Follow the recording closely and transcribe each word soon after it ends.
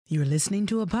You're listening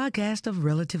to a podcast of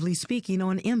Relatively Speaking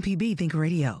on MPB Think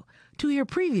Radio. To hear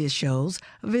previous shows,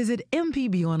 visit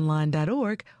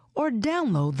mpbonline.org or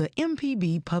download the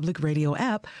MPB Public Radio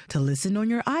app to listen on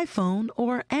your iPhone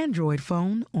or Android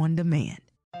phone on demand.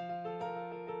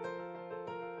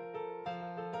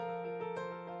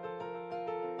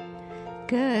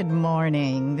 Good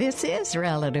morning. This is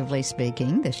Relatively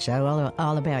Speaking, the show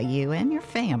all about you and your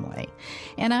family.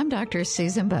 And I'm Dr.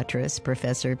 Susan Buttross,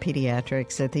 Professor of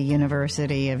Pediatrics at the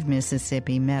University of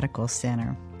Mississippi Medical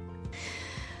Center.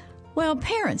 Well,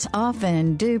 parents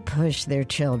often do push their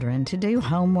children to do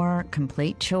homework,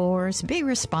 complete chores, be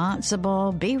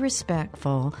responsible, be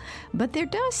respectful, but there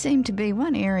does seem to be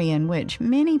one area in which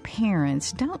many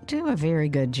parents don't do a very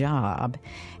good job,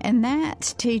 and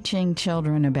that's teaching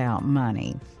children about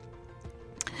money.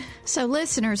 So,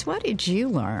 listeners, what did you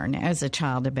learn as a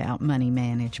child about money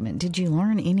management? Did you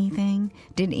learn anything?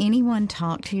 Did anyone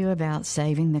talk to you about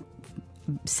saving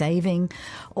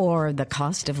or the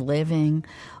cost of living,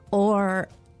 or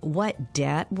what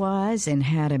debt was and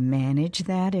how to manage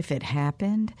that if it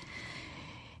happened?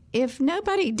 If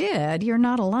nobody did, you're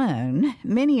not alone.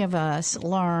 Many of us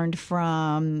learned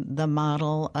from the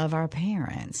model of our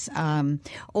parents,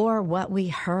 or what we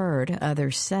heard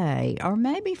others say, or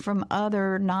maybe from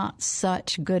other not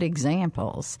such good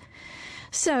examples.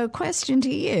 So, question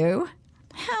to you: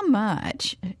 how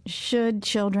much should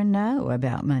children know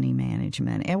about money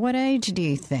management? At what age do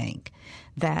you think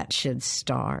that should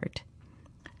start?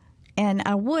 And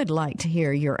I would like to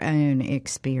hear your own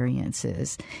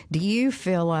experiences. Do you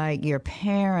feel like your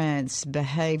parents'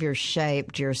 behavior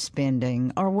shaped your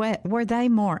spending, or were they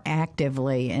more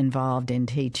actively involved in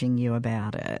teaching you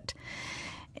about it?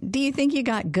 Do you think you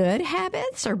got good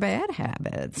habits or bad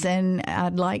habits? And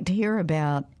I'd like to hear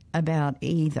about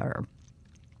either.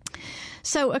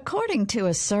 So, according to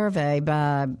a survey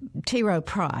by T. Rowe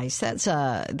Price, that's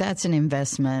an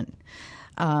investment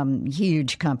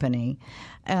huge company.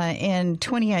 In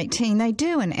 2018, they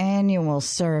do an annual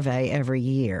survey every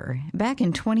year. Back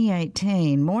in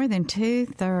 2018, more than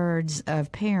 2/3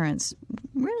 of parents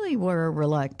really were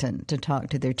reluctant to talk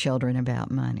to their children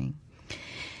about money.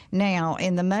 Now,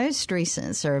 in the most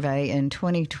recent survey in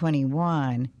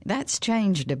 2021, that's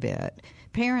changed a bit.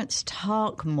 Parents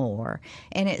talk more,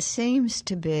 and it seems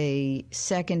to be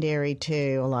secondary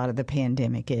to a lot of the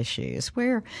pandemic issues,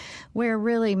 where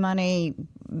really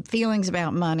feelings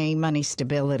about money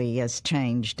stability has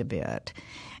changed a bit.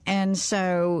 And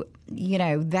so,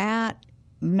 that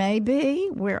maybe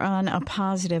we're on a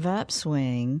positive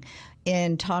upswing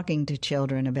in talking to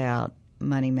children about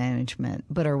money management,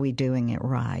 but are we doing it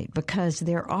right? Because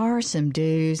there are some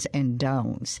do's and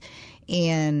don'ts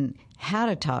in how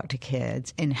to talk to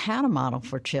kids and how to model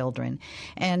for children.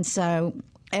 And so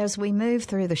as we move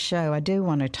through the show, I do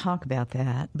want to talk about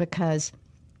that, because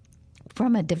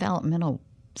from a developmental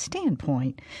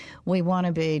standpoint, we want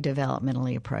to be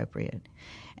developmentally appropriate.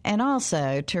 And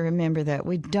also to remember that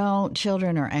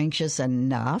children are anxious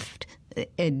enough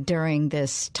during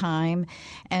this time,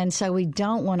 and so we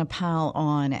don't want to pile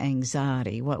on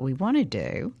anxiety. What we want to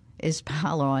do is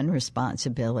pile on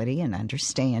responsibility and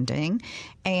understanding,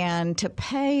 and to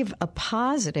pave a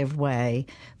positive way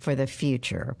for the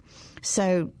future.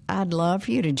 So I'd love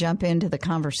for you to jump into the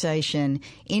conversation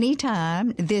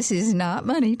anytime. This is not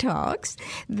Money Talks.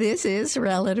 This is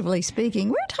Relatively Speaking.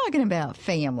 We're talking about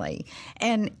family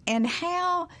and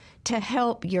how to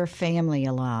help your family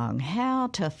along, how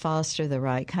to foster the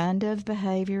right kind of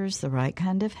behaviors, the right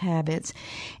kind of habits,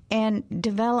 and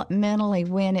developmentally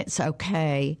when it's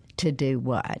okay to do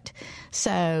what.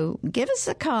 So give us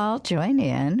a call, join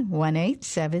in,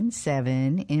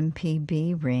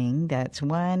 1-877-MPB-RING. That's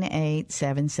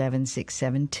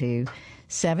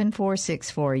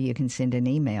 1-877-672-7464. You can send an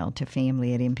email to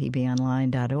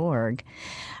family@mpbonline.org.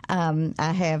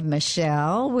 I have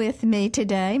Michelle with me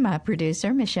today, my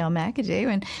producer, Michelle McAdoo.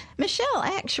 And Michelle,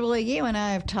 actually, you and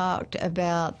I have talked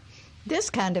about this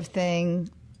kind of thing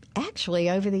actually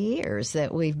over the years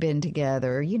that we've been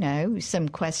together. Some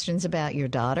questions about your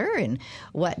daughter and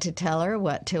what to tell her,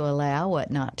 what to allow,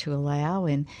 what not to allow.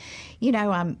 And,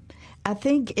 I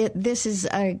think this is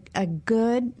a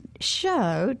good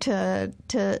show to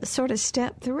sort of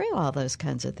step through all those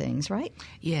kinds of things, right?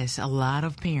 Yes, a lot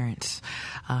of parents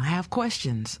have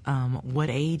questions. What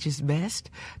age is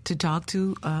best to talk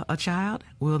to a child?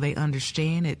 Will they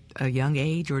understand at a young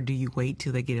age, or do you wait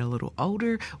till they get a little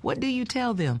older? What do you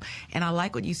tell them? And I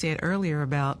like what you said earlier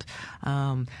about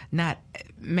not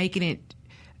making it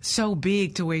so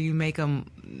big to where you make them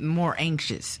more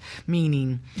anxious,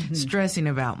 meaning stressing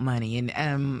about money.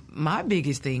 And my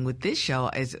biggest thing with this show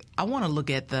is I want to look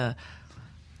at the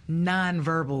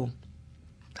nonverbal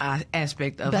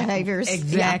aspect of behaviors.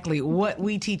 Exactly. Yeah. What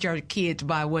we teach our kids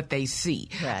by what they see.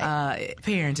 Right.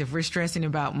 Parents, if we're stressing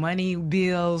about money,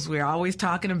 bills, we're always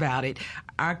talking about it.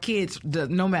 Our kids,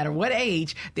 no matter what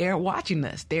age, they're watching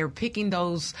us. They're picking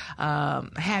those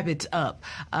habits up.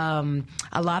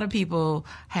 A lot of people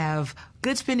have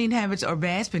good spending habits or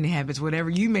bad spending habits, whatever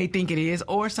you may think it is,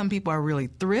 or some people are really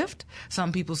thrift.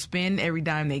 Some people spend every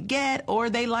dime they get,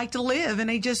 or they like to live and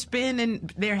they just spend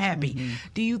and they're happy. Mm-hmm.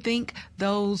 Do you think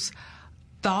those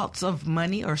thoughts of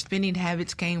money or spending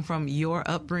habits came from your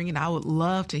upbringing? I would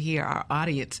love to hear our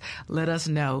audience let us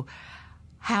know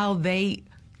how they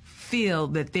feel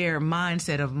that their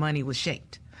mindset of money was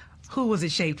shaped. Who was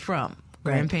it shaped from?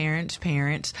 Grandparents,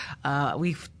 parents.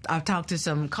 I've talked to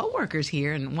some coworkers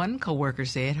here, and one coworker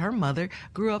said her mother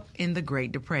grew up in the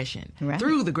Great Depression,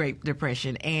 through the Great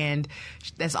Depression, and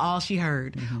that's all she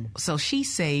heard. Mm-hmm. So she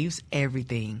saves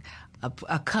everything,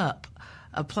 a cup,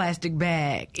 a plastic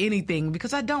bag, anything,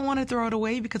 because I don't want to throw it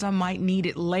away because I might need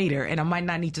it later and I might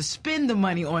not need to spend the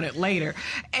money on it later.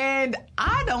 And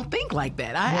I don't think like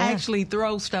that. I actually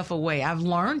throw stuff away. I've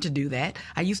learned to do that.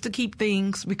 I used to keep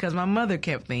things because my mother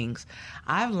kept things.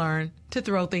 I've learned to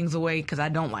throw things away because I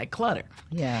don't like clutter.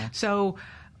 Yeah. So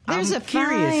there's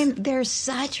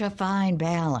such a fine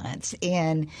balance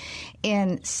in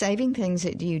saving things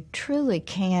that you truly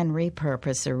can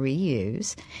repurpose or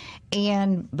reuse,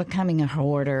 and becoming a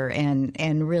hoarder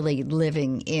and really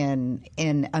living in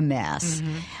a mess.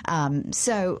 Mm-hmm.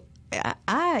 So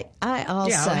I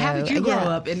also how did you grow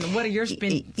up, and what are your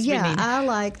spending? Yeah, I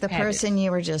like the habits? person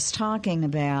you were just talking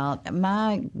about.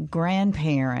 My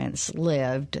grandparents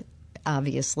lived,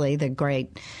 obviously, the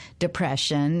Great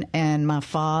Depression, and my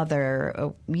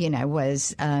father,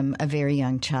 was a very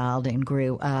young child and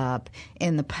grew up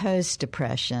in the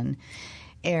post-Depression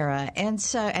era, and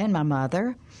my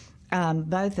mother.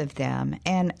 Both of them.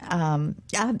 And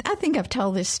I think I've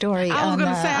told this story on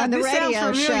the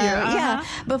radio show. Uh-huh. Yeah,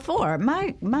 before.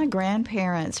 My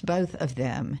grandparents, both of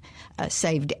them,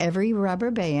 saved every rubber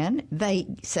band. They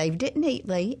saved it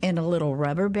neatly in a little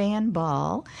rubber band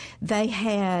ball. They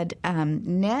had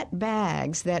net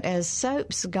bags that, as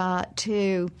soaps got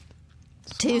too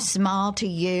small to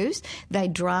use, they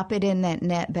drop it in that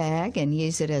net bag and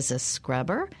use it as a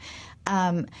scrubber.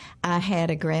 I had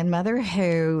a grandmother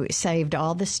who saved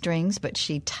all the strings, but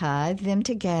she tied them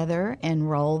together and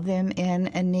rolled them in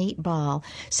a neat ball.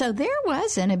 So there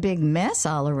wasn't a big mess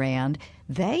all around.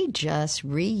 They just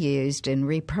reused and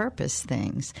repurposed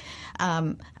things.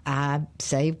 I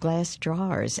saved glass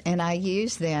jars, and I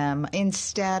use them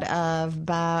instead of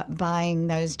buying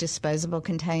those disposable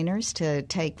containers to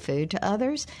take food to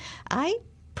others. I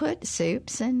put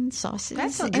soups and sauces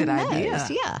That's a good idea.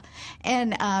 Yeah.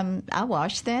 And I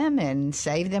wash them and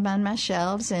save them on my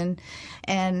shelves and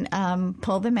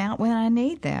pull them out when I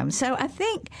need them. So I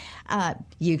think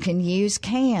you can use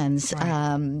cans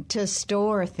to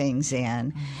store things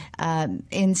in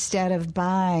instead of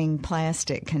buying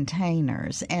plastic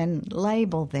containers, and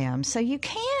label them. So you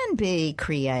can be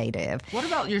creative. What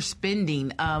about your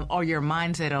spending or your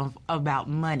mindset about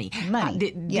money?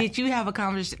 Did you have a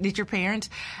conversation? Did your parents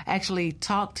actually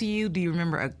talk to you? Do you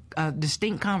remember a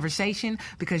distinct conversation?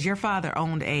 Because your father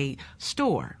owned a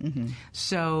store. Mm-hmm.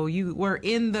 So you were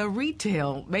in the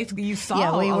retail. Basically, you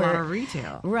saw a lot of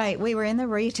retail. Right. We were in the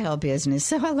retail business.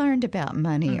 So I learned about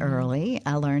money early.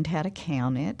 I learned how to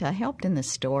count it. I helped in the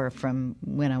store from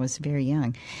when I was very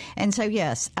young. And so,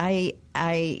 yes, we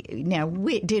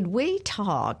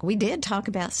did talk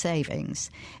about savings.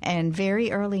 And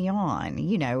very early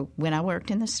on, when I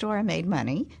worked in the store, I made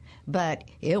money. But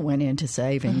it went into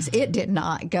savings. It did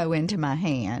not go into my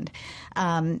hand.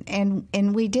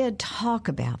 And we did talk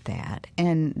about that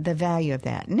and the value of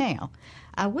that. Now,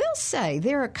 I will say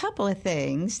there are a couple of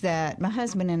things that my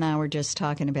husband and I were just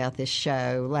talking about this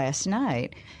show last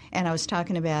night, and I was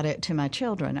talking about it to my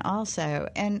children also.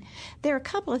 And there are a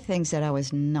couple of things that I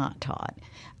was not taught,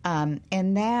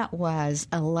 and that was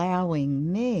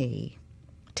allowing me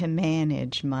to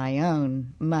manage my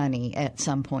own money at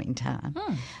some point in time.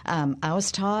 I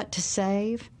was taught to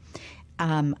save.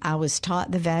 I was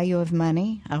taught the value of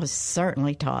money. I was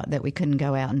certainly taught that we couldn't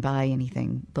go out and buy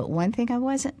anything. But one thing I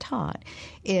wasn't taught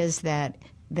is that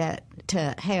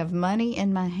to have money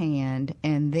in my hand,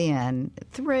 and then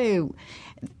through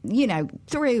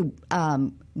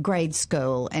grade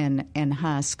school and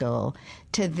high school,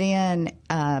 to then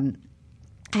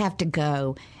have to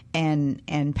go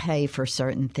and pay for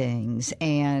certain things,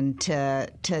 and to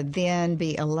then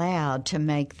be allowed to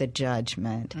make the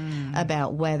judgment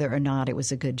about whether or not it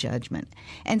was a good judgment.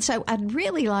 And so I'd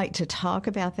really like to talk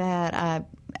about that.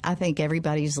 I think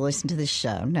everybody who's listened to this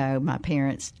show know my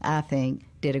parents, I think,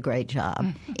 did a great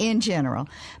job in general.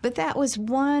 But that was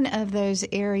one of those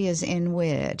areas in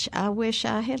which I wish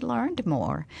I had learned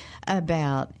more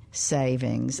about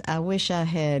savings. I wish I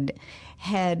had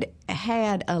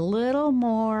a little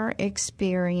more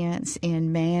experience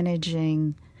in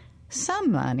managing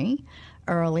some money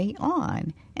early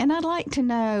on. And I'd like to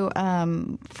know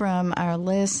from our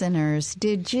listeners,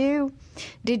 did you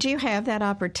have that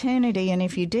opportunity? And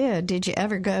if you did you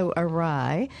ever go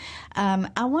awry?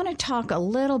 I want to talk a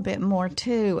little bit more,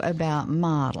 too, about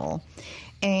model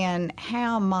and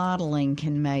how modeling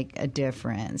can make a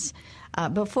difference.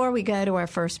 Before we go to our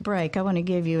first break, I want to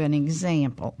give you an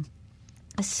example.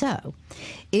 So,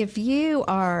 if you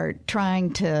are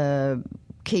trying to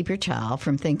keep your child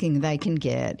from thinking they can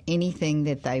get anything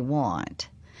that they want,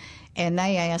 and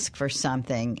they ask for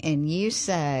something, and you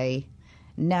say,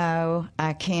 no,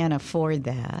 I can't afford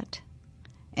that,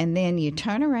 and then you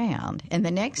turn around, and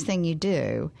the next thing you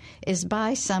do is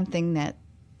buy something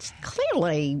that's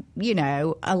clearly,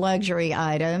 a luxury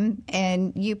item,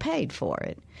 and you paid for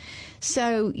it.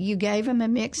 So you gave them a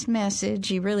mixed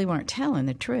message. You really weren't telling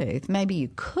the truth. Maybe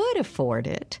you could afford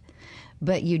it,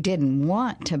 but you didn't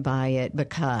want to buy it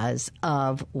because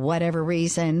of whatever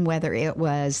reason, whether it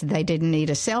was they didn't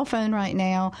need a cell phone right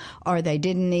now, or they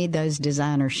didn't need those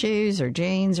designer shoes or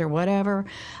jeans or whatever,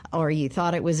 or you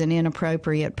thought it was an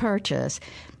inappropriate purchase.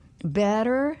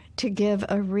 Better to give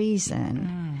a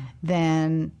reason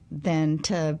than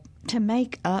to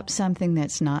make up something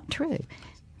that's not true.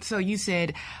 So you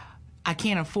said, I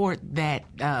can't afford that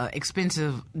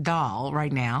expensive doll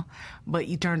right now, but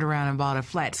you turned around and bought a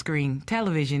flat screen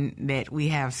television that we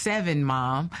have 7,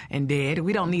 Mom and Dad.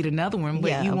 We don't need another one,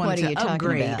 but you want to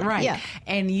upgrade, right? Yeah.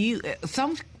 And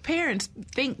some parents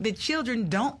think that children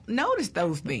don't notice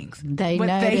those things. They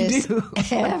notice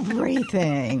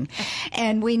everything.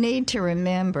 And we need to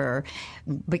remember,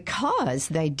 because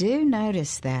they do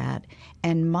notice that,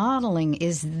 and modeling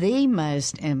is the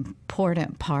most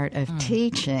important part of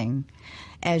teaching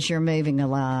as you're moving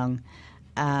along,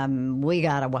 we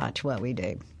got to watch what we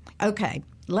do. Okay,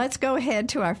 let's go ahead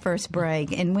to our first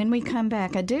break. And when we come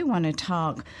back, I do want to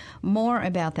talk more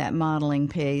about that modeling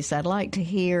piece. I'd like to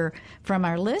hear from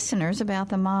our listeners about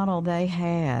the model they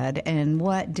had and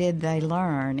what did they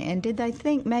learn. And did they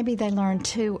think maybe they learned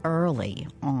too early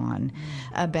on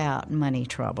about money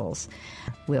troubles?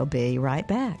 We'll be right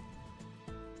back.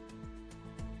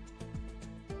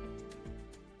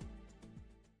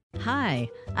 Hi,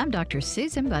 I'm Dr.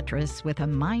 Susan Buttross with a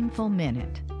Mindful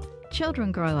Minute.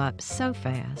 Children grow up so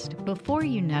fast, before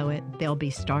you know it, they'll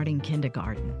be starting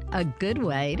kindergarten. A good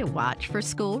way to watch for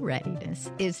school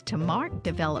readiness is to mark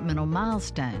developmental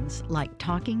milestones like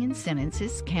talking in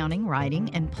sentences, counting, writing,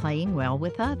 and playing well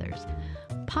with others.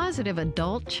 Positive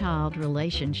adult-child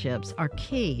relationships are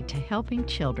key to helping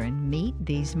children meet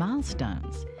these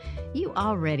milestones. You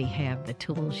already have the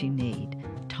tools you need.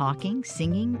 Talking,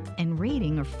 singing, and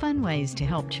reading are fun ways to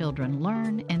help children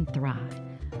learn and thrive.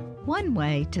 One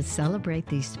way to celebrate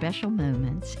these special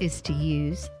moments is to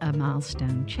use a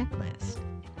milestone checklist.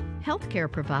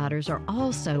 Healthcare providers are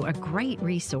also a great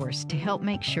resource to help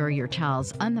make sure your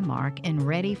child's on the mark and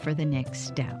ready for the next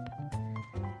step.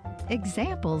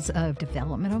 Examples of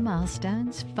developmental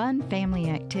milestones, fun family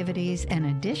activities, and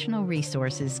additional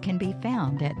resources can be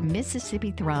found at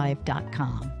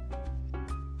MississippiThrive.com.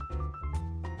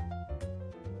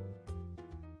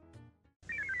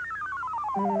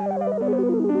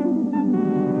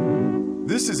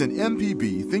 This is an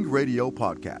MPB Think Radio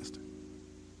podcast.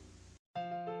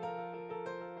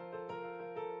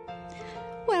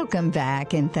 Welcome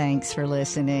back, and thanks for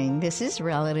listening. This is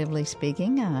Relatively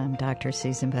Speaking. I'm Dr.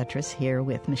 Susan Buttross here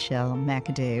with Michelle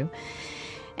McAdoo.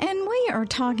 And we are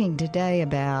talking today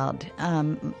about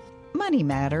money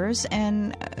matters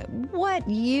and what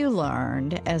you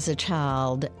learned as a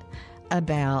child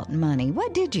about money.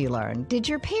 What did you learn? Did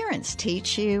your parents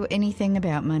teach you anything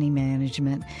about money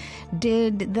management?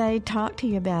 Did they talk to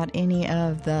you about any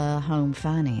of the home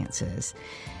finances?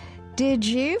 Did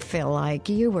you feel like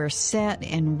you were set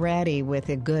and ready with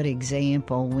a good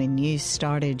example when you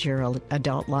started your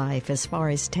adult life as far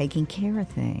as taking care of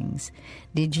things?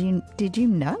 Did you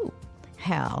know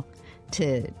how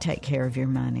to take care of your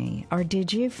money? Or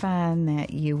did you find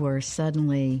that you were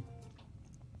suddenly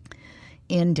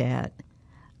in debt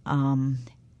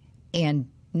and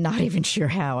not even sure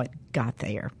how it got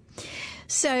there?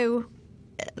 So,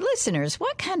 listeners,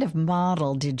 what kind of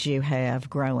model did you have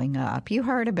growing up? You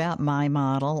heard about my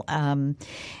model and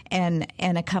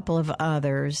a couple of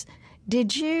others.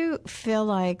 Did you feel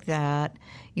like that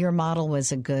your model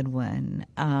was a good one?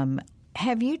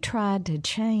 have you tried to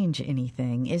change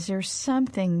anything? Is there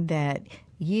something that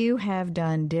you have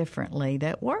done differently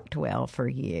that worked well for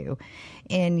you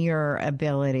in your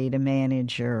ability to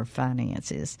manage your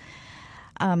finances?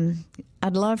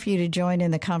 I'd love for you to join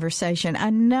in the conversation. I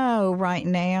know right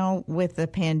now with the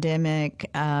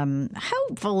pandemic,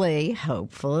 hopefully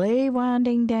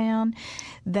winding down,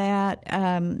 that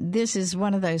this is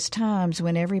one of those times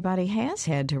when everybody has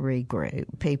had to regroup.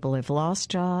 People have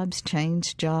lost jobs,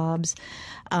 changed jobs.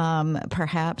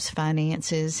 Perhaps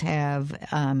finances have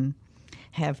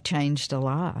changed a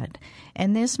lot.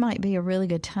 And this might be a really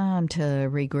good time to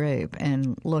regroup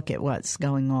and look at what's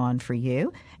going on for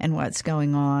you and what's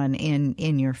going on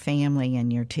in your family and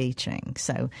your teaching.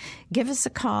 So give us a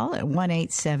call at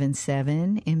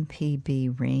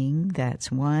 1-877-MPB-RING. That's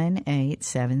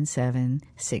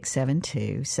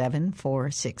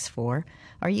 1-877-672-7464.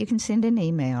 Or you can send an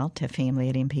email to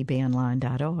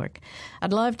family@mpbonline.org.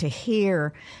 I'd love to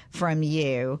hear from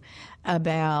you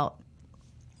about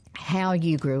how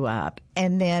you grew up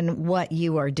and then what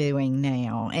you are doing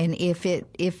now, and if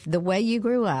the way you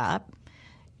grew up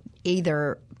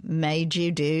either made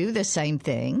you do the same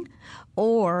thing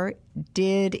or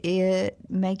did it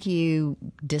make you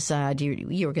decide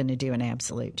you were going to do an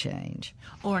absolute change.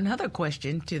 Or another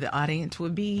question to the audience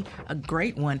would be a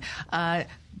great one.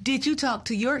 Did you talk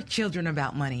to your children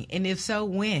about money? And if so,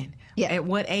 when? Yeah. At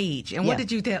what age? And what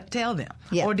did you tell them?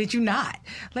 Yeah. Or did you not?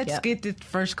 Let's get the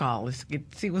first call. Let's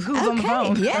see who's on the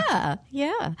phone.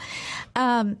 Yeah.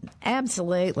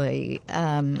 Absolutely.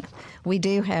 We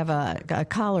do have a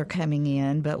caller coming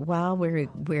in, but while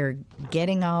we're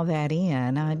getting all that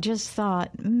in, I just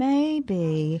thought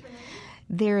maybe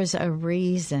there's a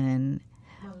reason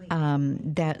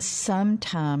that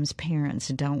sometimes parents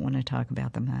don't want to talk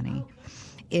about the money.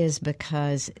 Is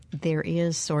because there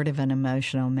is sort of an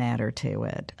emotional matter to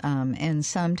it. And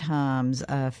sometimes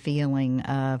a feeling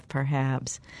of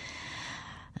perhaps,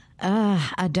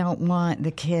 I don't want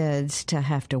the kids to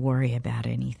have to worry about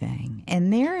anything.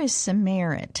 And there is some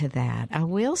merit to that. I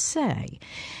will say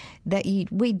that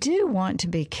we do want to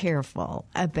be careful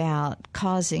about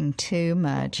causing too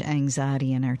much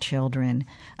anxiety in our children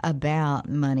about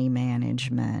money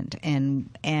management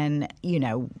and you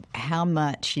know how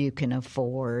much you can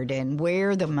afford and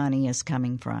where the money is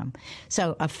coming from.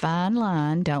 So a fine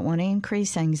line, don't want to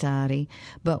increase anxiety,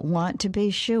 but want to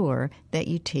be sure that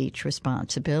you teach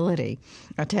responsibility.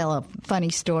 I'll tell a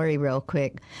funny story real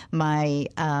quick.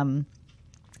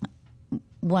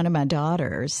 One of my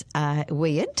daughters,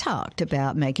 we had talked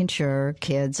about making sure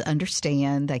kids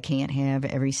understand they can't have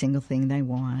every single thing they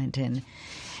want.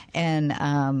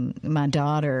 And my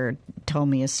daughter told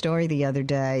me a story the other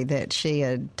day that she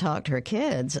had talked to her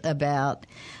kids about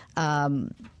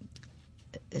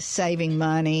saving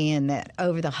money, and that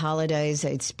over the holidays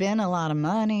they'd spent a lot of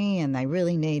money and they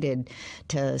really needed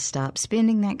to stop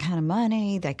spending that kind of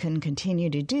money. They couldn't continue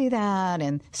to do that.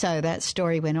 And so that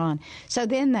story went on. So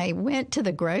then they went to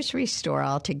the grocery store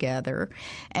all together,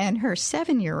 and her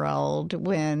 7-year-old,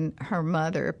 when her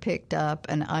mother picked up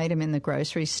an item in the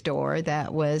grocery store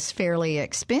that was fairly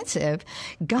expensive,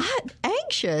 got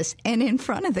anxious and in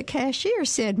front of the cashier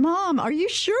said, "Mom, are you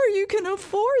sure you can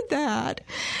afford that?"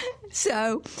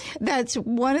 So that's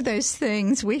one of those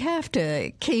things we have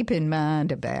to keep in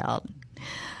mind about.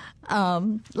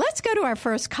 Let's go to our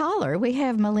first caller. We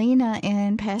have Melina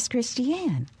in Pass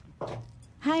Christian.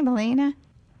 Hi, Melina.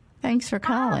 Thanks for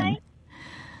calling. Hi.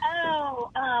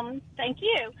 Thank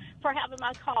you for having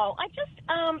my call.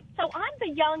 So I'm the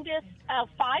youngest of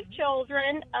 5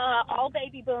 children, all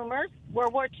baby boomers,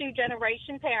 World War II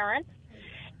generation parents.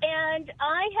 And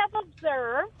I have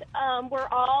observed, we're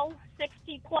all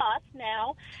 60 plus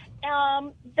now,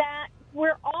 that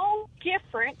we're all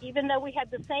different, even though we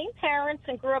had the same parents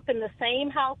and grew up in the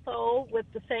same household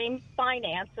with the same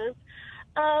finances.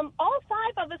 All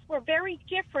 5 of us were very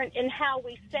different in how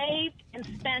we saved and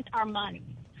spent our money.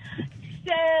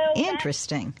 So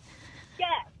interesting.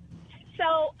 Yes.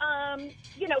 So,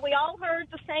 we all heard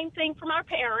the same thing from our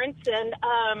parents, and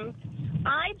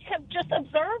I have just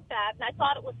observed that, and I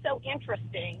thought it was so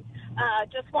interesting.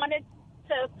 Just wanted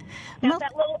to have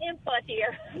that little input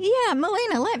here. Yeah,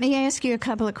 Melina, let me ask you a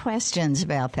couple of questions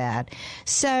about that.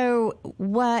 So,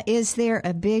 is there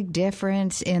a big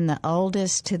difference in the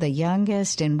oldest to the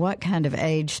youngest, and what kind of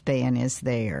age span is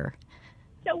there?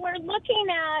 So we're looking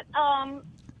at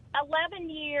 11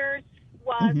 years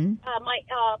was my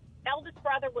eldest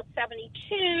brother was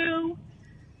 72.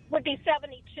 Would be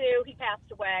 72. He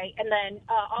passed away, and then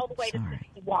all the way to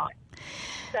 61.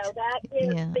 So that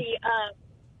is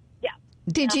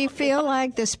Did you feel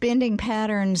like the spending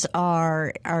patterns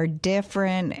are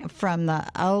different from the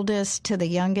oldest to the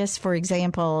youngest? For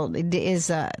example,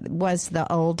 was the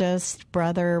oldest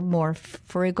brother more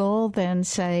frugal than,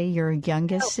 say, your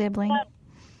youngest sibling?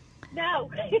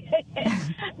 No.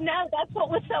 No, that's what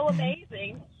was so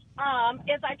amazing.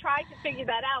 Is I tried to figure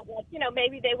that out. Like,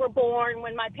 maybe they were born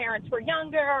when my parents were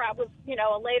younger. I was,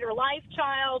 a later life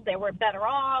child. They were better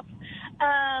off.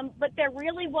 But there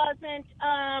really wasn't,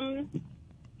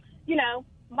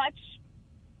 much,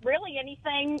 really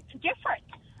anything different.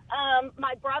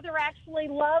 My brother actually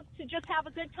loved to just have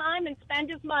a good time and spend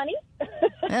his money.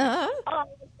 Uh-huh.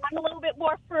 I'm a little bit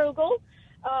more frugal.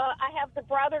 I have the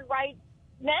brother right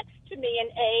next to me in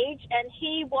age, and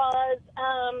he was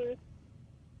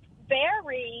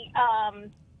very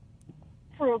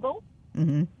frugal.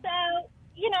 Mm-hmm. So,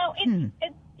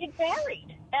 it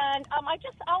varied. And I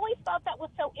just always thought that was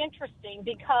so interesting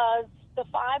because the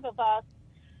five of us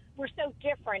were so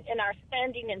different in our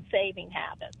spending and saving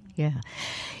habits. Yeah.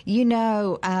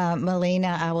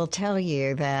 Melina, I will tell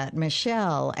you that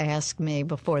Michelle asked me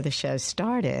before the show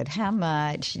started how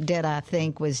much did I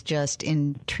think was just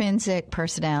intrinsic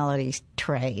personality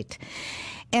trait.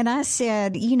 And I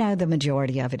said, the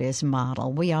majority of it is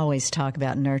model. We always talk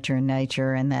about nurture and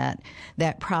nature, and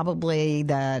that probably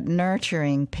the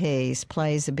nurturing piece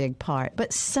plays a big part.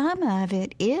 But some of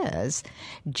it is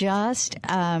just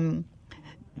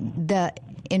the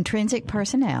intrinsic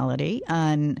personality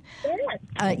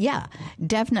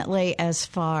definitely, as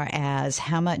far as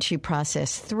how much you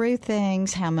process through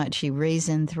things, how much you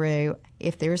reason through.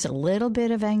 If there's a little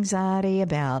bit of anxiety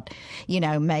about,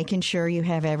 making sure you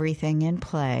have everything in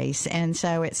place. And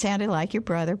so it sounded like your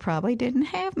brother probably didn't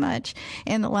have much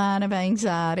in the line of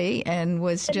anxiety and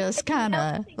was just kind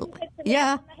of,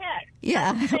 yeah.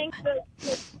 I think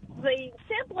the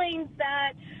siblings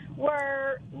that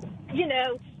were,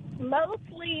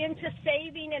 mostly into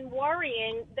saving and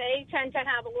worrying, they tend to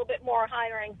have a little bit more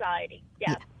higher anxiety.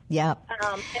 Yes. Yeah.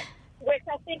 Which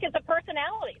I think is a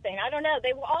personality thing. I don't know.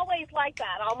 They were always like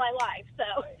that all my life.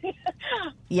 So.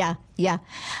 Yeah.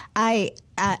 I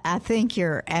think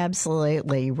you're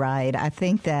absolutely right. I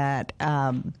think that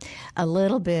a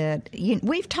little bit,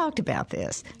 we've talked about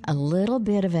this, a little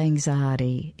bit of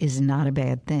anxiety is not a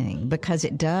bad thing because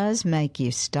it does make you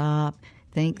stop,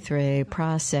 think through,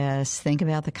 process, think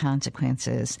about the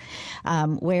consequences.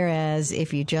 Whereas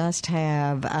if you just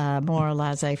have a more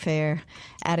laissez-faire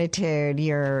attitude,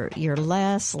 you're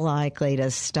less likely to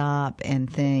stop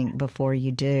and think before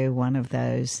you do one of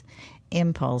those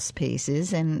impulse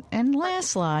pieces and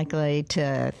less likely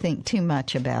to think too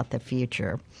much about the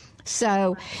future.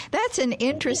 So that's an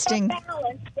interesting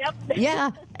balance. Yep.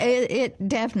 Yeah, it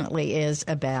definitely is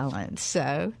a balance.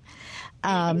 So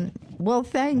well,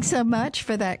 thanks so much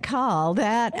for that call.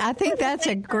 I think that's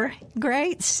a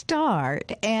great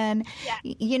start. And,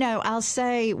 I'll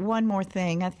say one more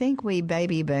thing. I think we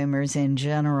baby boomers in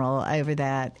general over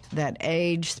that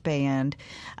age span,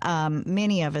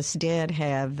 many of us did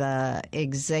have the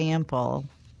example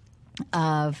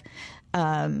of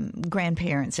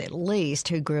grandparents, at least,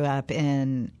 who grew up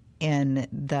in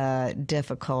the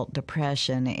difficult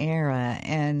Depression era.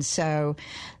 And so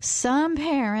some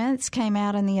parents came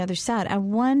out on the other side. I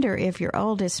wonder if your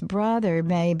oldest brother,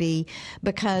 maybe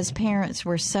because parents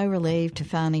were so relieved to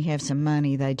finally have some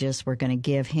money, they just were going to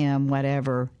give him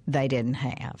whatever they didn't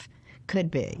have.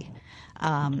 Could be.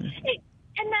 And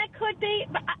that could be,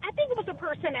 but I think it was a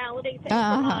personality thing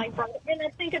for my brother, and I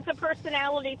think it's a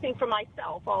personality thing for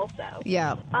myself also.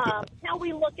 Yeah. How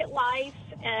we look at life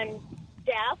and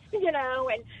death, and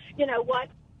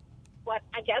what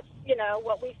I guess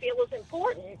what we feel is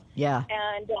important. Yeah.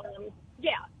 And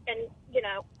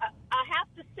I have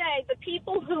to say the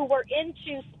people who were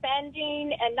into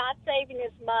spending and not saving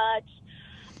as much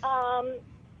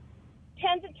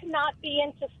tended to not be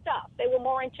into stuff. They were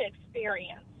more into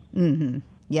experience. Mm-hmm.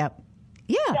 Yep.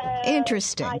 Yeah. So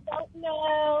interesting. I don't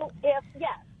know if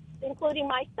including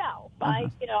myself. I,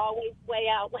 always weigh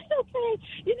out, like, okay,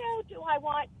 do I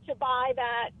want to buy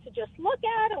that to just look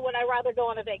at, or would I rather go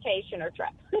on a vacation or trip,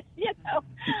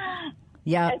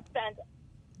 Yeah. and spend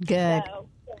it? Good. So,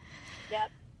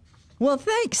 yep. Well,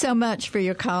 thanks so much for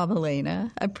your call,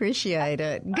 Melina. Appreciate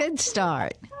it. Good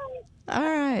start. All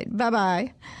right.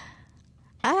 Bye-bye.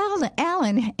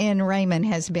 Alan in Raymond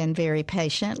has been very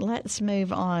patient. Let's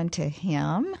move on to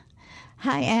him.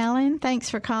 Hi, Alan. Thanks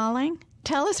for calling.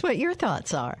 Tell us what your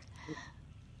thoughts are.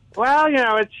 Well,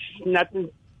 it's nothing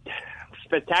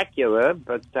spectacular,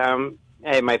 but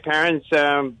hey, my parents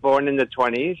born in the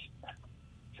 20s,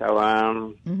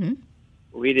 so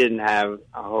we didn't have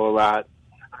a whole lot.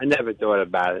 I never thought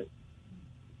about it.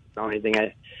 the only thing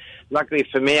luckily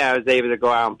for me, I was able to go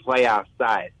out and play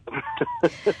outside.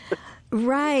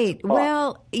 Right.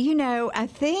 Well, I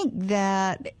think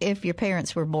that if your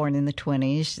parents were born in the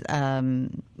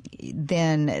 20s,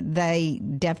 then they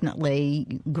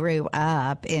definitely grew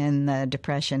up in the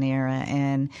Depression era.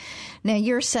 And now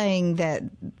you're saying that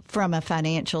from a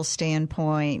financial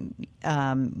standpoint,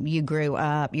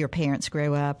 your parents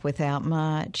grew up without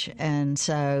much, and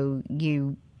so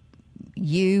you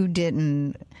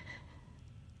didn't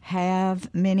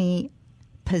have many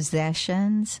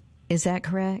possessions. Is that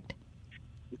correct?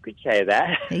 You could say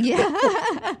that.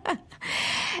 Yeah.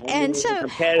 And so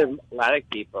compared to a lot of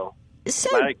people, so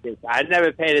a lot of kids, I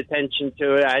never paid attention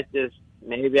to it.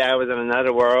 Maybe I was in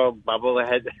another world, bubble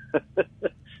ahead.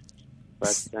 But,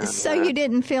 so you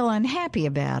didn't feel unhappy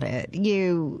about it.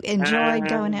 You enjoyed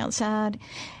going outside.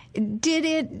 Did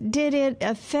it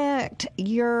affect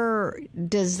your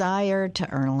desire to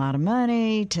earn a lot of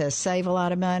money, to save a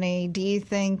lot of money? Do you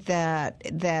think that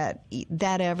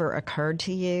ever occurred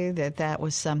to you, that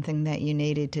was something that you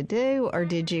needed to do, or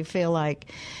did you feel like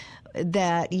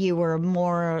that you were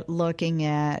more looking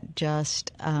at just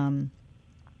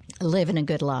living a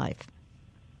good life?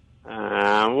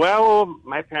 Well,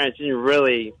 my parents didn't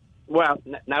really. Well,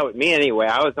 not with me anyway.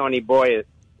 I was the only boy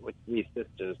with 3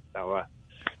 sisters, so.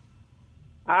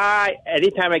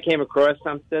 Anytime I came across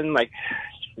something, like,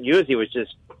 usually it was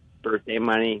just birthday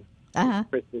money,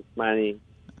 Christmas money.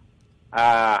 When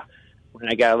I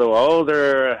got a little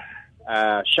older,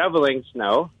 shoveling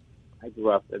snow. I grew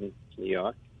up in New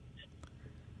York.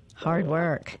 Hard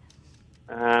work.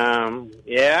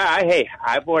 Yeah,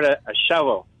 I bought a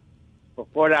shovel for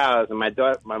 $4, and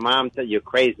my mom said, "You're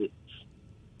crazy."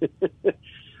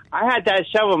 I had that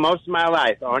shovel most of my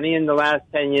life. Only in the last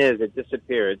 10 years it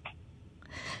disappeared.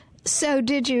 So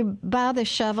did you buy the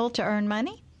shovel to earn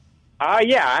money?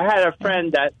 Yeah, I had a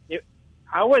friend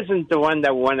I wasn't the one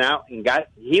that went out and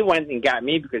he went and got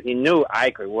me because he knew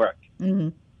I could work. Mm-hmm.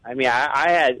 I mean,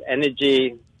 I had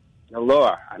energy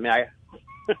galore. I mean,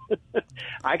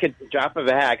 I could drop of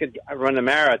a hat. I could run a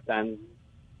marathon.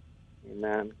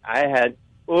 And I had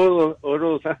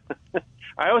oodles.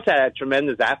 I also had a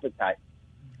tremendous appetite.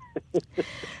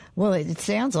 Well, it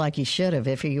sounds like you should have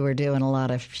if you were doing a lot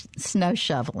of snow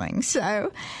shoveling.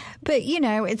 So, but,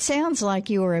 it sounds like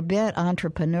you were a bit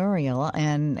entrepreneurial,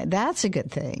 and that's a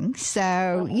good thing.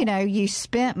 So, you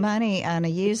spent money on a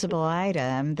usable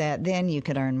item that then you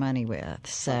could earn money with.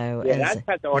 So, yeah, that's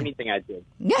not the only thing I did.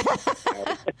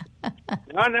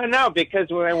 No, because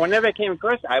whenever I came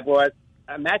across, I bought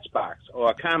a Matchbox or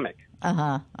a comic.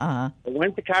 But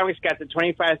once the comics got to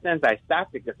 25 cents, I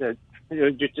stopped because it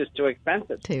was just too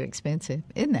expensive. Too expensive.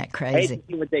 Isn't that crazy? I hate to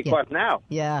see what they cost now.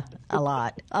 Yeah, a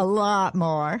lot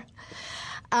more.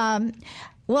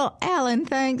 Well, Alan,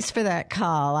 thanks for that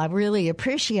call. I really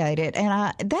appreciate it.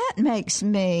 And that makes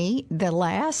me the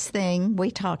last thing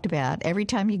we talked about. Every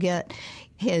time you get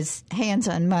his hands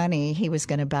on money, he was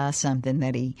going to buy something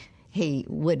that he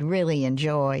would really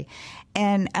enjoy.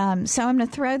 And so I'm going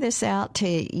to throw this out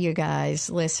to you guys,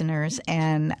 listeners,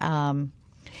 and I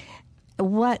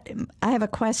have a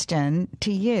question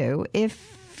to you.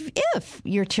 If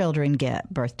your children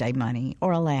get birthday money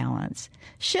or allowance,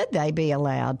 should they be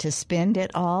allowed to spend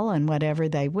it all on whatever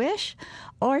they wish,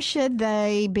 or should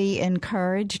they be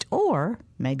encouraged or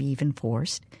maybe even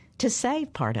forced to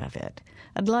save part of it?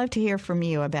 I'd love to hear from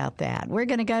you about that. We're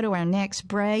going to go to our next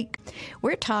break.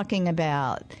 We're talking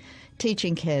about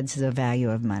teaching kids the value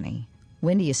of money.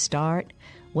 When do you start?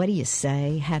 What do you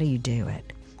say? How do you do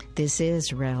it? This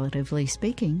is Relatively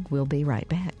Speaking. We'll be right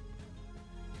back.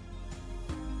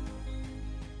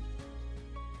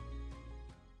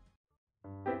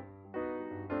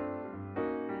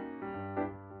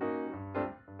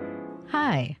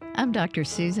 Hi, I'm Dr.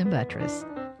 Susan Buttross.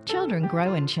 Children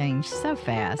grow and change so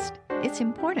fast. It's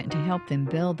important to help them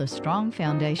build the strong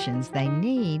foundations they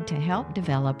need to help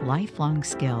develop lifelong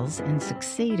skills and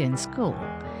succeed in school.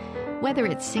 Whether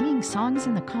it's singing songs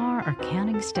in the car or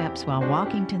counting steps while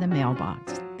walking to the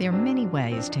mailbox, there are many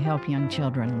ways to help young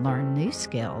children learn new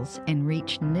skills and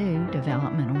reach new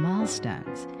developmental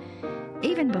milestones.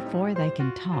 Even before they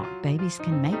can talk, babies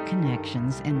can make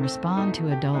connections and respond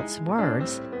to adults'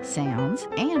 words, sounds,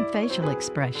 and facial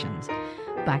expressions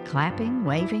by clapping,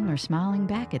 waving, or smiling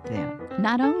back at them.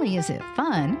 Not only is it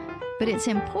fun, but it's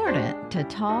important to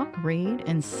talk, read,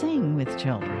 and sing with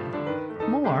children.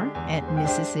 More at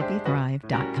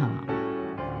MississippiThrive.com.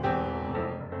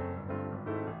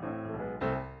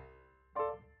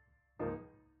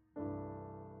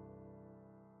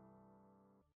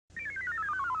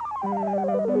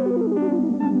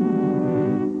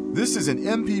 This is an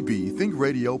MPB Think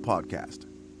Radio podcast.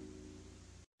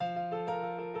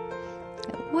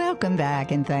 Welcome back,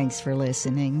 and thanks for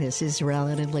listening. This is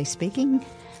Relatively Speaking.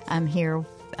 I'm here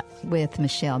with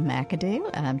Michelle McAdoo.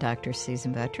 I'm Dr.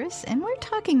 Susan Buttross, and we're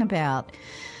talking about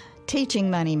teaching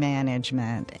money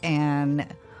management and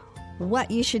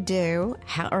what you should do,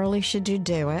 how early should you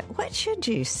do it, what should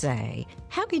you say,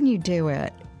 how can you do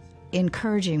it,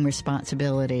 encouraging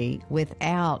responsibility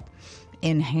without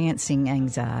enhancing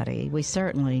anxiety. We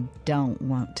certainly don't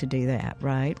want to do that,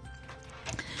 right?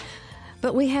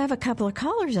 But we have a couple of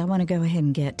callers I want to go ahead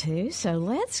and get to, so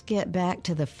let's get back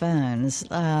to the phones.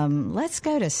 Let's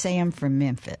go to Sam from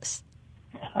Memphis.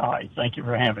 Hi, thank you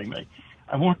for having me.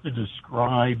 I want to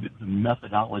describe the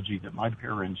methodology that my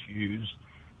parents used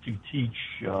to teach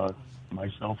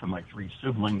myself and my three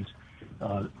siblings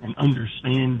an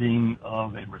understanding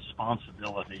of a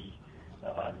responsibility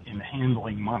in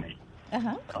handling money.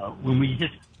 When we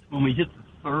hit the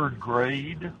third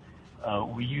grade,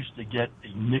 we used to get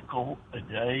a nickel a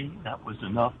day. That was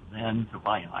enough then to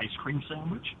buy an ice cream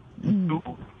sandwich in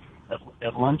school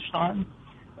at lunchtime.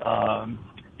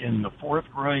 In the fourth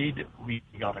grade, we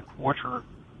got a quarter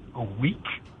a week.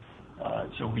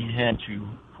 So we had to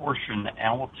portion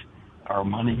out our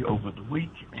money over the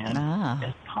week. And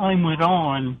as time went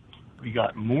on, we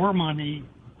got more money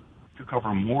to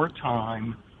cover more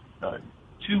time,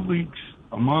 2 weeks,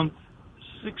 a month,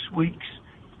 6 weeks.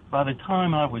 By the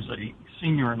time I was a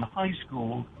senior in high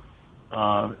school,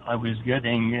 I was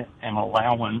getting an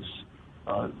allowance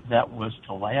that was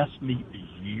to last me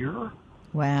a year.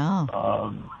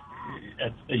 Wow.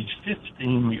 At age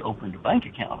 15, we opened a bank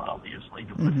account, obviously,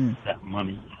 to put that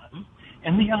money in.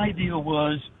 And the idea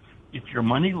was, if your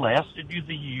money lasted you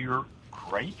the year,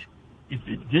 great. If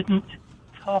it didn't,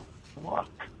 tough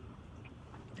luck.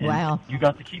 And wow. You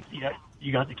got to keep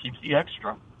the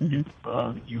extra. If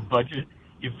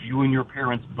if you and your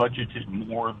parents budgeted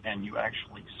more than you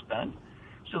actually spent.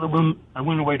 So that when I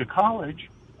went away to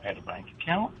college, I had a bank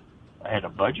account, I had a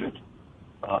budget,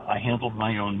 I handled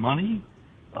my own money,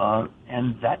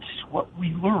 and that's what we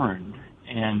learned.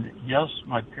 And yes,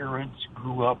 my parents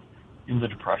grew up in the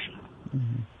Depression.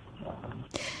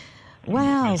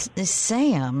 Wow,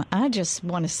 Sam, I just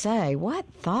want to say, what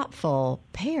thoughtful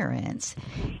parents.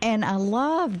 And I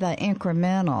love the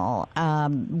incremental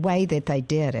way that they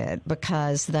did it,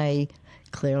 because they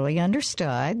clearly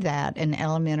understood that an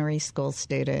elementary school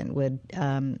student would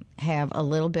have a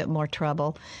little bit more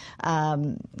trouble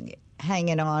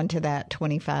hanging on to that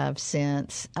 25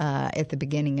 cents at the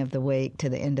beginning of the week to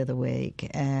the end of the week.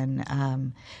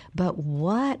 And but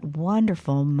what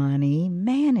wonderful money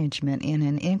management in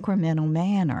an incremental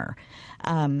manner.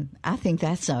 I think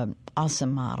that's an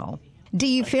awesome model. Do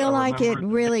you feel like it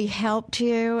really helped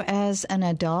you as an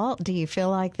adult? Do you feel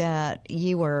like that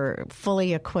you were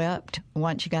fully equipped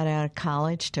once you got out of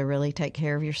college to really take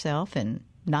care of yourself and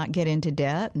not get into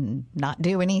debt and not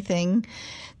do anything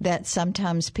that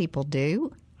sometimes people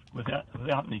do?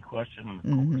 Without any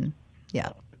question.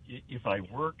 Yeah. If I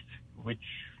worked, which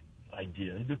I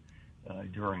did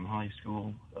during high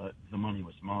school, the money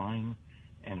was mine,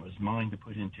 and it was mine to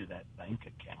put into that bank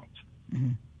account.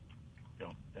 So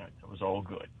that was all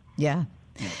good. Yeah.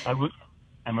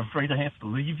 I'm afraid I have to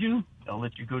leave you. I'll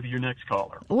let you go to your next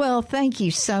caller. Well, thank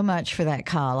you so much for that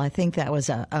call. I think that was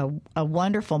a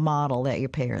wonderful model that your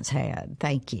parents had.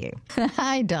 Thank you.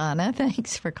 Hi, Donna.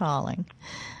 Thanks for calling.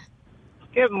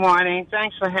 Good morning.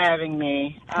 Thanks for having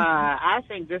me. I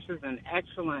think this is an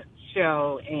excellent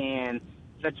show, and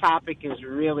the topic is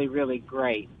really, really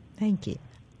great. Thank you.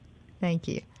 Thank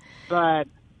you. But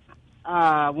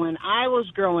when I was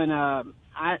growing up,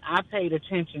 I paid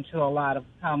attention to a lot of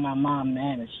how my mom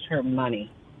managed her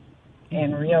money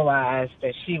and realized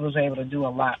that she was able to do a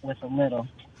lot with a little.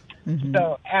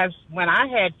 So when I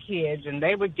had kids and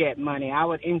they would get money, I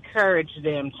would encourage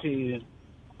them to,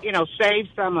 save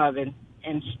some of it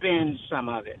and spend some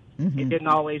of it. It didn't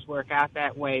always work out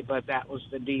that way, but that was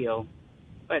the deal.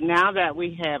 But now that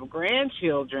we have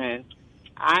grandchildren,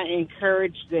 I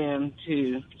encourage them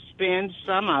to spend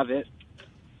some of it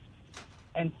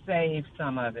and save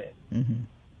some of it.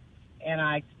 And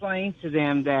I explain to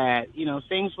them that,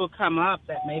 things will come up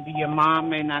that maybe your mom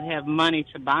may not have money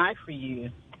to buy for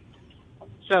you.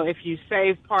 So if you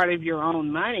save part of your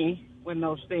own money, when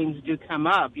those things do come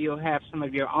up, you'll have some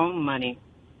of your own money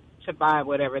to buy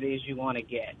whatever it is you want to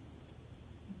get.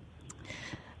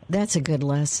 That's a good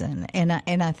lesson. And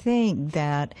I think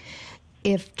that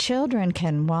if children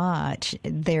can watch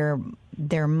their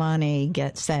money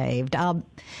get saved,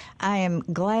 I am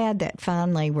glad that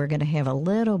finally we're going to have a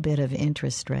little bit of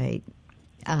interest rate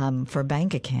for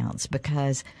bank accounts,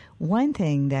 because one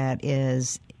thing that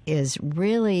is is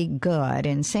really good,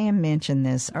 and Sam mentioned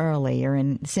this earlier,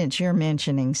 and since you're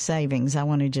mentioning savings, I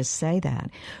want to just say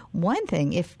that. One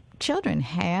thing, if children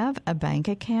have a bank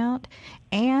account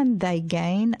and they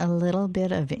gain a little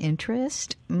bit of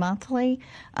interest monthly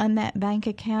on that bank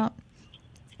account,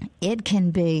 it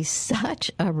can be such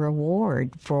a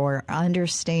reward for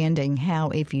understanding how,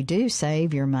 if you do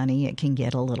save your money, it can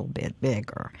get a little bit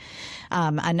bigger.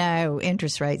 I know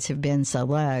interest rates have been so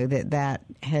low that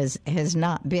has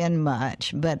not been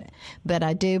much, but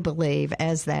I do believe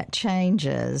as that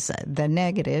changes, the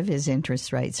negative is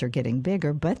interest rates are getting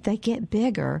bigger, but they get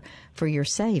bigger for your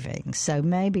savings. So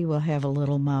maybe we'll have a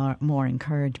little more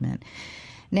encouragement.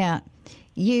 Now,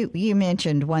 You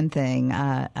mentioned one thing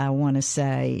I want to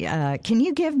say. Can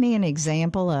you give me an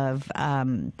example of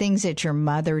things that your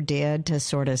mother did to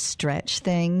sort of stretch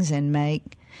things and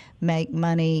make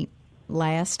money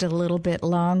last a little bit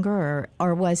longer,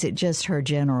 or was it just her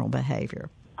general behavior?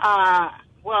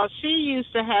 Well, she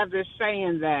used to have this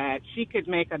saying that she could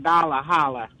make $1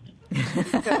 holler.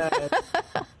 Because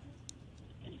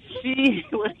she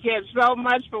would get so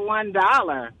much for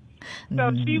 $1.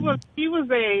 So she was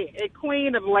a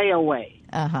queen of layaway.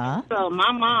 Uh-huh. So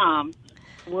my mom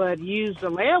would use the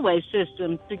layaway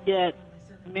system to get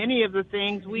many of the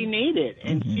things we needed.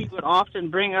 And she would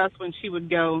often bring us when she would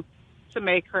go to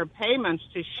make her payments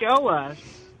to show us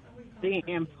the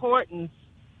importance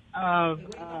of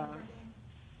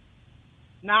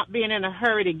not being in a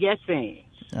hurry to get things.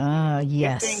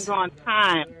 Yes. Get things on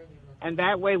time. And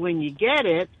that way when you get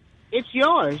it, it's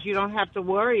yours. You don't have to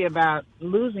worry about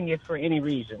losing it for any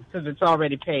reason because it's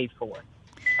already paid for.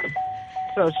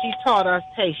 So she taught us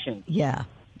patience. Yeah,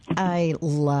 I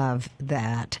love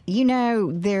that. You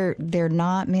know, there are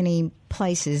not many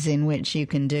places in which you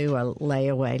can do a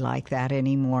layaway like that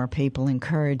anymore. People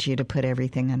encourage you to put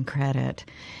everything on credit.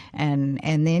 And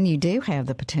then you do have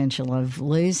the potential of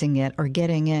losing it or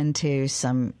getting into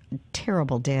some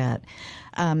terrible debt.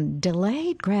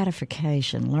 Delayed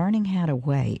gratification, learning how to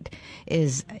wait,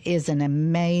 is an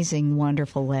amazing,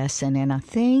 wonderful lesson. And I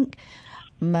think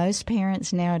most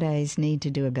parents nowadays need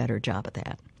to do a better job of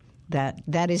that.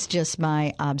 That is just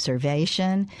my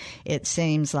observation. It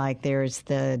seems like there's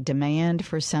the demand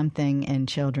for something and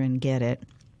children get it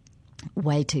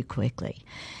way too quickly.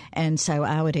 And so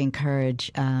I would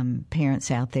encourage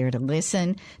parents out there to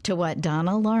listen to what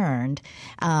Donna learned.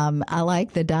 I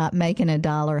like the making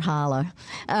 $1 holla.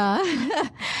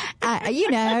 I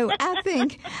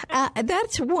think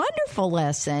that's a wonderful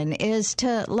lesson, is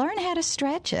to learn how to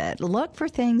stretch it. Look for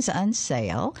things on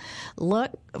sale.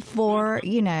 Look for,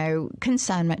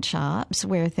 consignment shops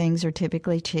where things are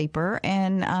typically cheaper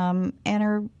and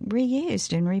are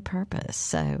reused and repurposed.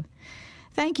 So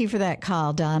thank you for that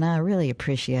call, Donna. I really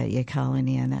appreciate you calling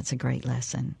in. That's a great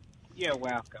lesson. You're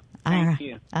welcome. Thank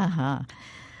you. Uh-huh.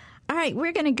 All right,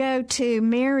 we're going to go to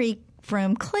Mary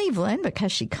from Cleveland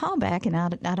because she called back, and I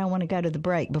don't want to go to the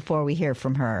break before we hear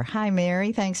from her. Hi,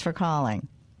 Mary. Thanks for calling.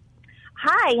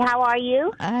 Hi, how are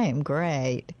you? I am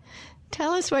great.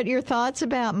 Tell us what your thoughts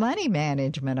about money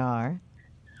management are.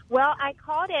 Well, I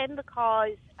called in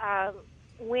because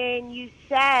when you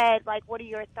said, what are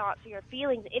your thoughts or your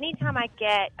feelings,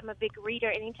 I'm a big reader,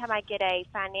 anytime I get a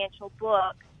financial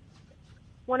book,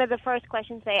 one of the first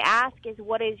questions they ask is,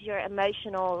 what is your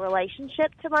emotional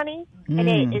relationship to money?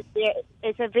 And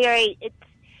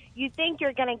you think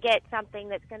you're going to get something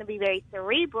that's going to be very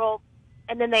cerebral,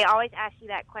 and then they always ask you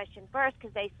that question first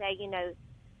because they say,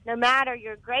 no matter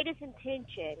your greatest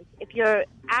intentions, if you're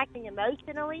acting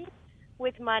emotionally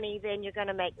with money, then you're going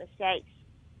to make mistakes.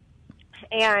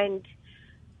 And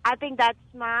I think that's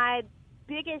my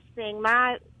biggest thing.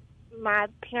 My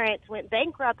parents went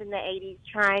bankrupt in the 80s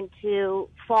trying to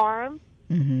farm.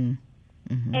 Mm-hmm.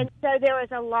 Mm-hmm. And so there was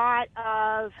a lot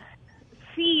of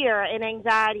fear and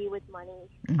anxiety with money.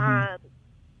 Mm-hmm.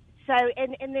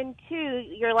 And then, too,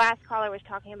 your last caller was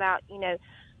talking about,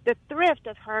 the thrift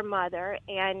of her mother.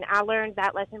 And I learned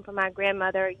that lesson from my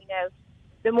grandmother.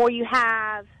 The more you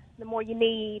have, the more you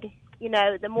need,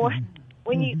 the more...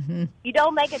 When you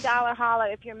don't make $1 holler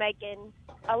if you're making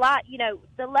a lot,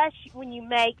 the less, when you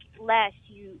make less,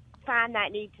 you find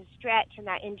that need to stretch and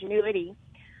that ingenuity.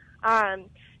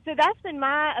 So that's been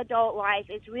my adult life,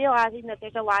 is realizing that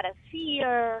there's a lot of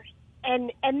fear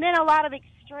and then a lot of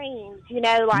extremes,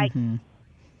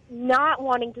 not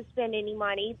wanting to spend any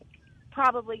money,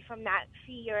 probably from that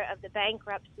fear of the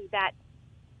bankruptcy, that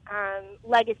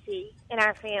legacy in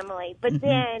our family. But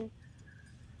then,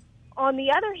 on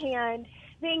the other hand,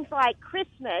 things like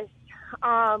Christmas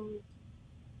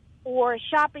or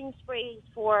shopping sprees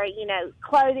for,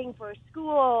 clothing for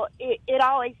school, it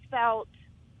always felt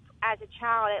as a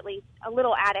child, at least, a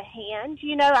little out of hand.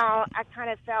 You know, I kind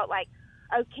of felt like,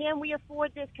 oh, can we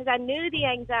afford this? Because I knew the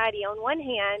anxiety on one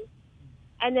hand,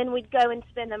 and then we'd go and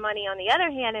spend the money on the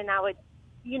other hand, and I would,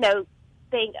 you know,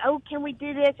 think, oh, can we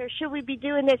do this, or should we be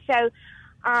doing this? So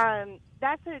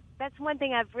that's one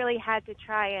thing I've really had to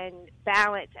try and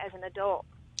balance as an adult.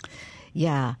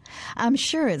 Yeah, I'm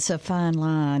sure it's a fine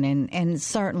line, and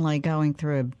certainly going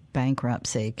through a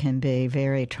bankruptcy can be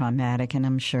very traumatic, and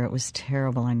I'm sure it was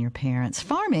terrible on your parents.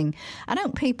 Farming, I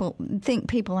don't think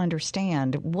people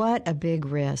understand what a big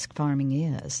risk farming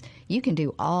is. You can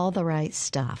do all the right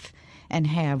stuff and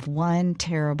have one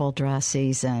terrible dry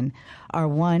season or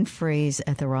one freeze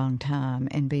at the wrong time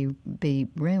and be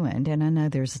ruined. And I know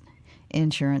there's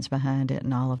insurance behind it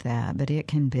and all of that, but it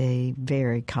can be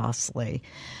very costly.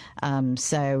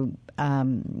 So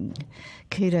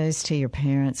kudos to your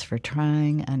parents for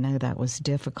trying. I know that was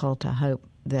difficult. I hope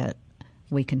that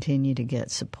we continue to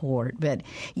get support. But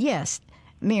yes,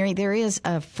 Mary, there is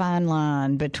a fine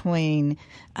line between,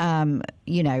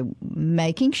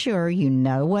 making sure you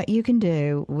know what you can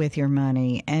do with your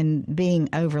money and being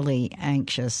overly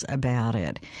anxious about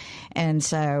it. And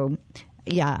so,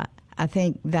 yeah, I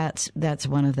think that's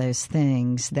one of those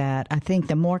things that I think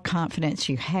the more confidence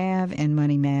you have in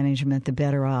money management, the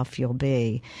better off you'll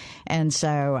be. And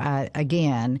so,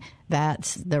 again,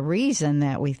 that's the reason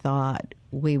that we thought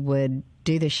we would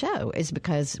do the show, is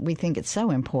because we think it's so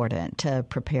important to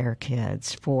prepare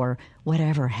kids for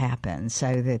whatever happens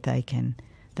so that they can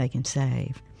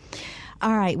save.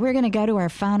 All right, we're going to go to our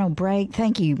final break.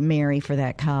 Thank you, Mary, for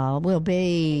that call. We're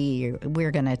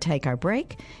going to take our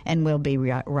break, and we'll be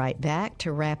right back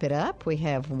to wrap it up. We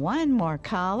have one more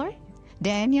caller.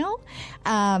 Daniel,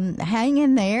 hang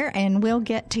in there, and we'll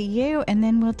get to you, and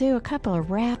then we'll do a couple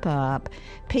of wrap-up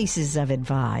pieces of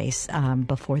advice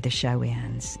before the show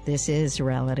ends. This is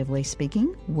Relatively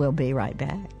Speaking. We'll be right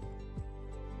back.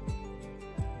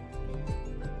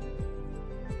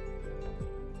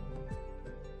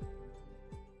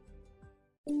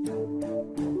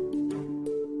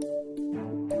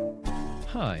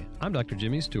 Hi, I'm Dr.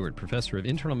 Jimmy Stewart, Professor of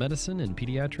Internal Medicine and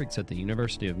Pediatrics at the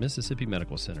University of Mississippi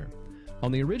Medical Center.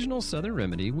 On the original Southern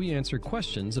Remedy, we answer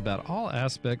questions about all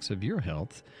aspects of your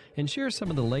health and share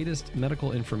some of the latest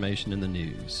medical information in the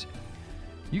news.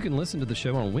 You can listen to the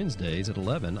show on Wednesdays at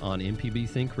 11 on MPB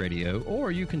Think Radio,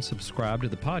 or you can subscribe to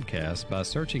the podcast by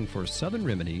searching for Southern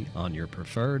Remedy on your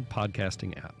preferred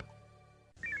podcasting app.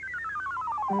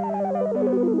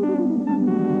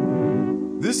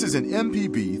 This is an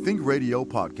MPB Think Radio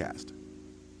podcast.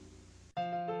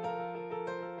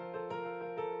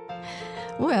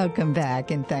 Welcome back,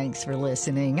 and thanks for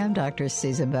listening. I'm Dr.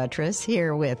 Susan Buttross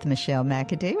here with Michelle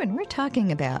McAdoo, and we're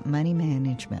talking about money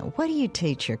management. What do you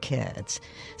teach your kids?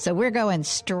 So we're going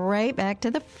straight back to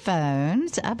the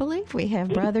phones. I believe we have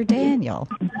Brother Daniel.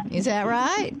 Is that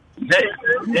right?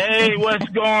 Hey, what's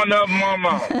going on,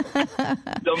 Mama?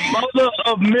 The mother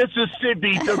of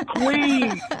Mississippi, the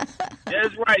queen.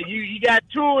 That's right. You got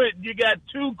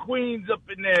two queens up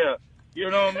in there. You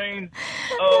know what I mean?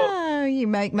 Oh, you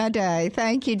make my day.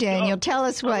 Thank you, Daniel. Tell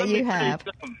us what you have.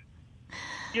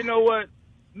 You know what?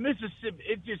 Mississippi,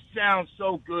 it just sounds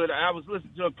so good. I was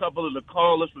listening to a couple of the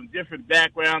callers from different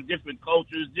backgrounds, different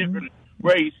cultures, different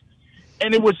race,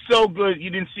 and it was so good. You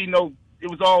didn't see it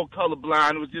was all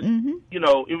colorblind. It was just,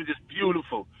 it was just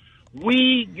beautiful.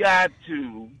 We got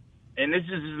to, and this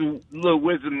is a little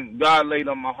wisdom God laid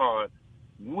on my heart,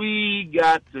 we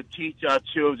got to teach our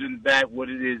children back what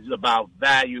it is about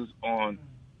values on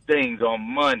things, on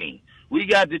money. We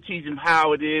got to teach them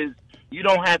how it is. You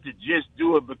don't have to just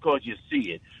do it because you see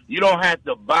it. You don't have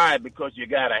to buy it because you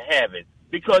got to have it.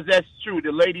 Because that's true.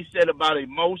 The lady said about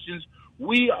emotions.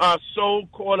 We are so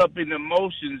caught up in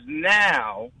emotions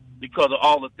now because of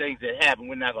all the things that happen.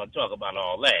 We're not going to talk about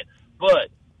all that. But,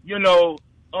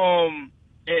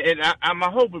 I'm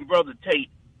hoping Brother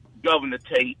Tate, Governor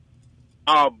Tate,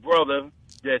 our brother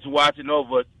that's watching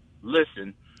over us,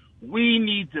 listen, we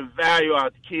need to value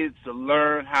our kids to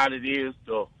learn how it is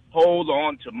to hold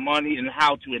on to money and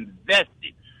how to invest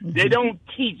it. Mm-hmm. They don't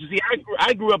teach. See,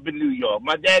 I grew up in New York.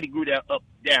 My daddy grew up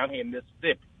down here in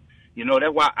Mississippi.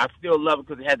 That's why I still love it,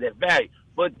 because it has that value.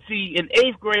 But see, in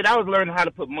 8th grade, I was learning how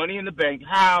to put money in the bank,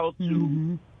 how to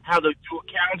do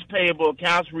accounts payable,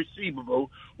 accounts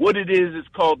receivable. What it is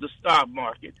called the stock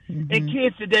market. Mm-hmm. And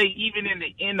kids today, even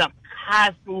in the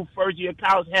high school first year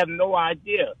college, have no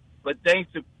idea. But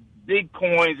thanks to big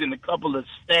coins and a couple of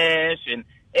Stash and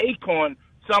Acorn,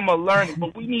 some are learning.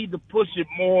 But we need to push it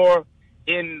more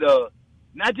in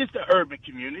not just the urban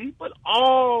community, but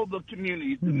all the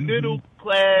communities, the middle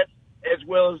class as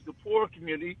well as the poor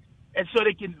community. and so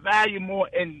they can value more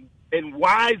and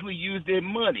wisely use their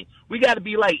money. We got to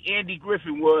be like Andy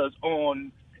Griffin was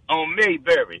on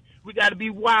Mayberry. We got to be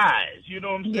wise. You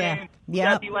know what I'm saying? We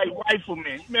got to be like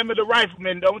riflemen. Remember the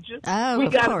riflemen, don't you? Oh,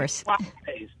 of course. Be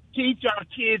wise. Teach our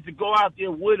kids to go out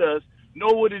there with us, know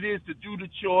what it is to do the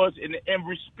chores, and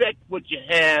respect what you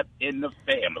have in the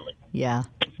family.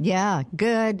 Yeah,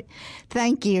 good.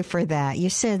 Thank you for that. You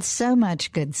said so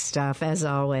much good stuff, as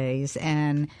always.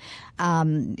 And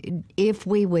if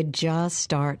we would just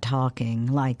start talking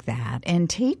like that and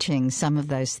teaching some of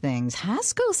those things, high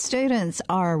school students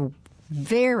are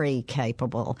very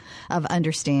capable of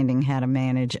understanding how to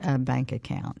manage a bank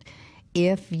account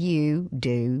if you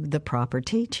do the proper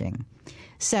teaching.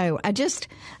 So I just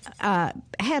had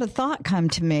a thought come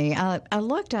to me. I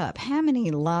looked up how many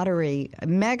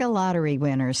mega lottery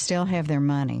winners still have their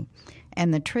money.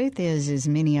 And the truth is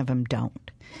many of them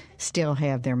don't still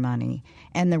have their money.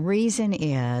 And the reason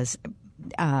is,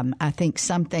 I think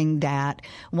something that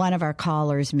one of our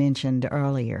callers mentioned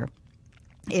earlier.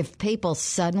 If people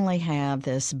suddenly have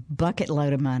this bucket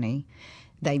load of money,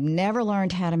 they've never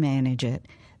learned how to manage it,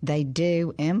 they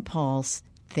do impulse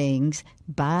things,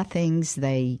 buy things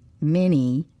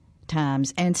many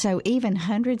times. And so even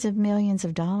hundreds of millions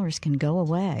of dollars can go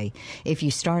away if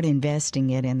you start investing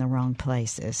it in the wrong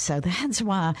places. So that's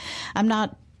why I'm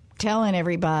not telling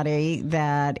everybody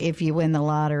that if you win the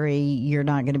lottery, you're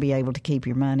not going to be able to keep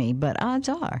your money. But odds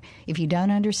are, if you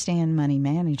don't understand money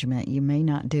management, you may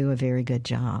not do a very good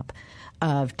job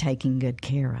of taking good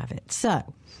care of it. So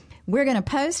we're going to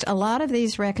post a lot of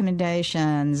these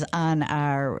recommendations on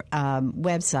our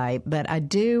website, but I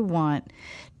do want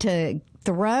to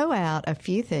throw out a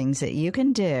few things that you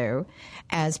can do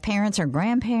as parents or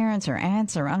grandparents or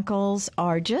aunts or uncles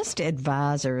or just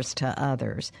advisors to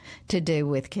others to do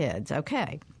with kids.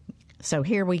 Okay, so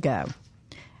here we go.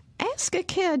 Ask a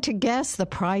kid to guess the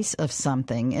price of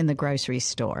something in the grocery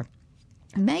store.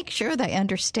 Make sure they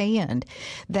understand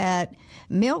that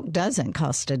milk doesn't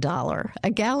cost $1. A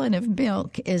gallon of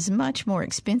milk is much more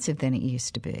expensive than it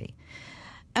used to be.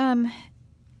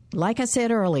 Like I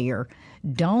said earlier,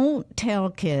 don't tell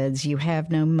kids you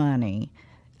have no money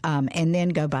and then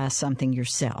go buy something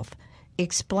yourself.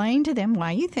 Explain to them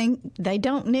why you think they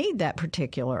don't need that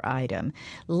particular item.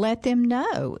 Let them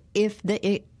know if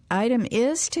the item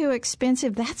is too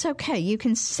expensive, that's okay. You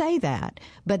can say that,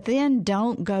 but then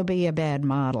don't go be a bad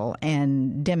model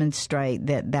and demonstrate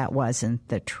that that wasn't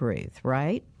the truth,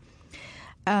 right?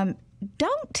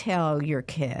 Don't tell your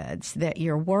kids that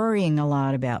you're worrying a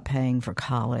lot about paying for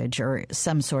college or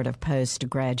some sort of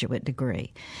postgraduate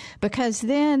degree, because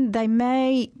then they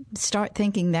may start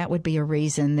thinking that would be a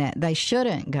reason that they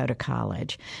shouldn't go to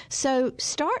college. So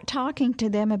start talking to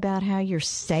them about how you're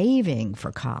saving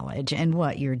for college and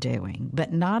what you're doing,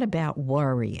 but not about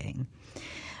worrying.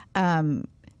 A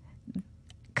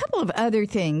couple of other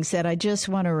things that I just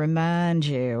want to remind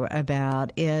you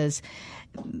about is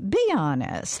be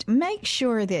honest. Make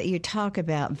sure that you talk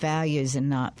about values and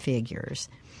not figures.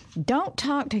 Don't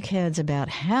talk to kids about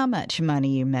how much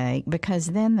money you make, because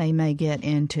then they may get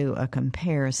into a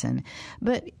comparison.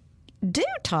 But do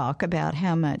talk about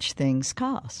how much things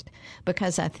cost,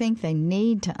 because I think they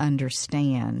need to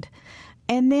understand.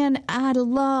 And then I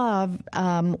love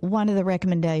one of the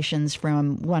recommendations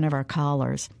from one of our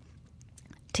callers.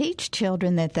 Teach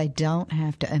children that they don't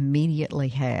have to immediately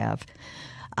have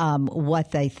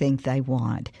what they think they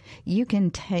want. You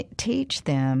can teach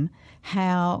them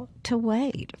how to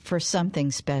wait for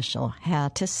something special, how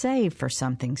to save for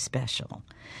something special.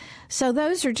 So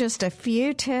those are just a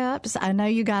few tips. I know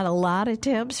you got a lot of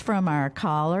tips from our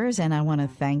callers, and I want to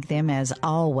thank them, as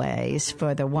always,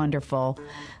 for the wonderful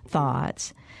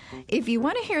thoughts. If you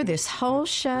want to hear this whole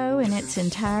show in its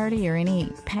entirety or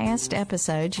any past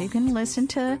episodes, you can listen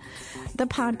to the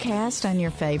podcast on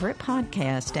your favorite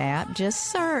podcast app.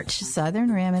 Just search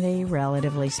Southern Remedy,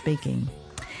 Relatively Speaking.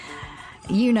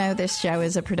 You know this show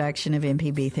is a production of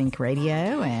MPB Think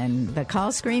Radio, and the call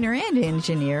screener and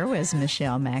engineer was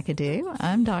Michelle McAdoo.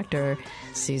 I'm Dr.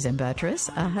 Susan Buttross.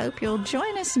 I hope you'll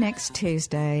join us next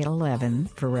Tuesday at 11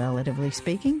 for Relatively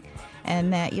Speaking,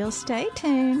 and that you'll stay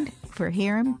tuned for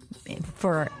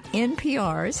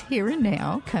NPR's Here and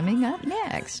Now coming up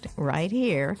next, right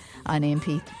here on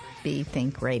MPB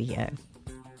Think Radio.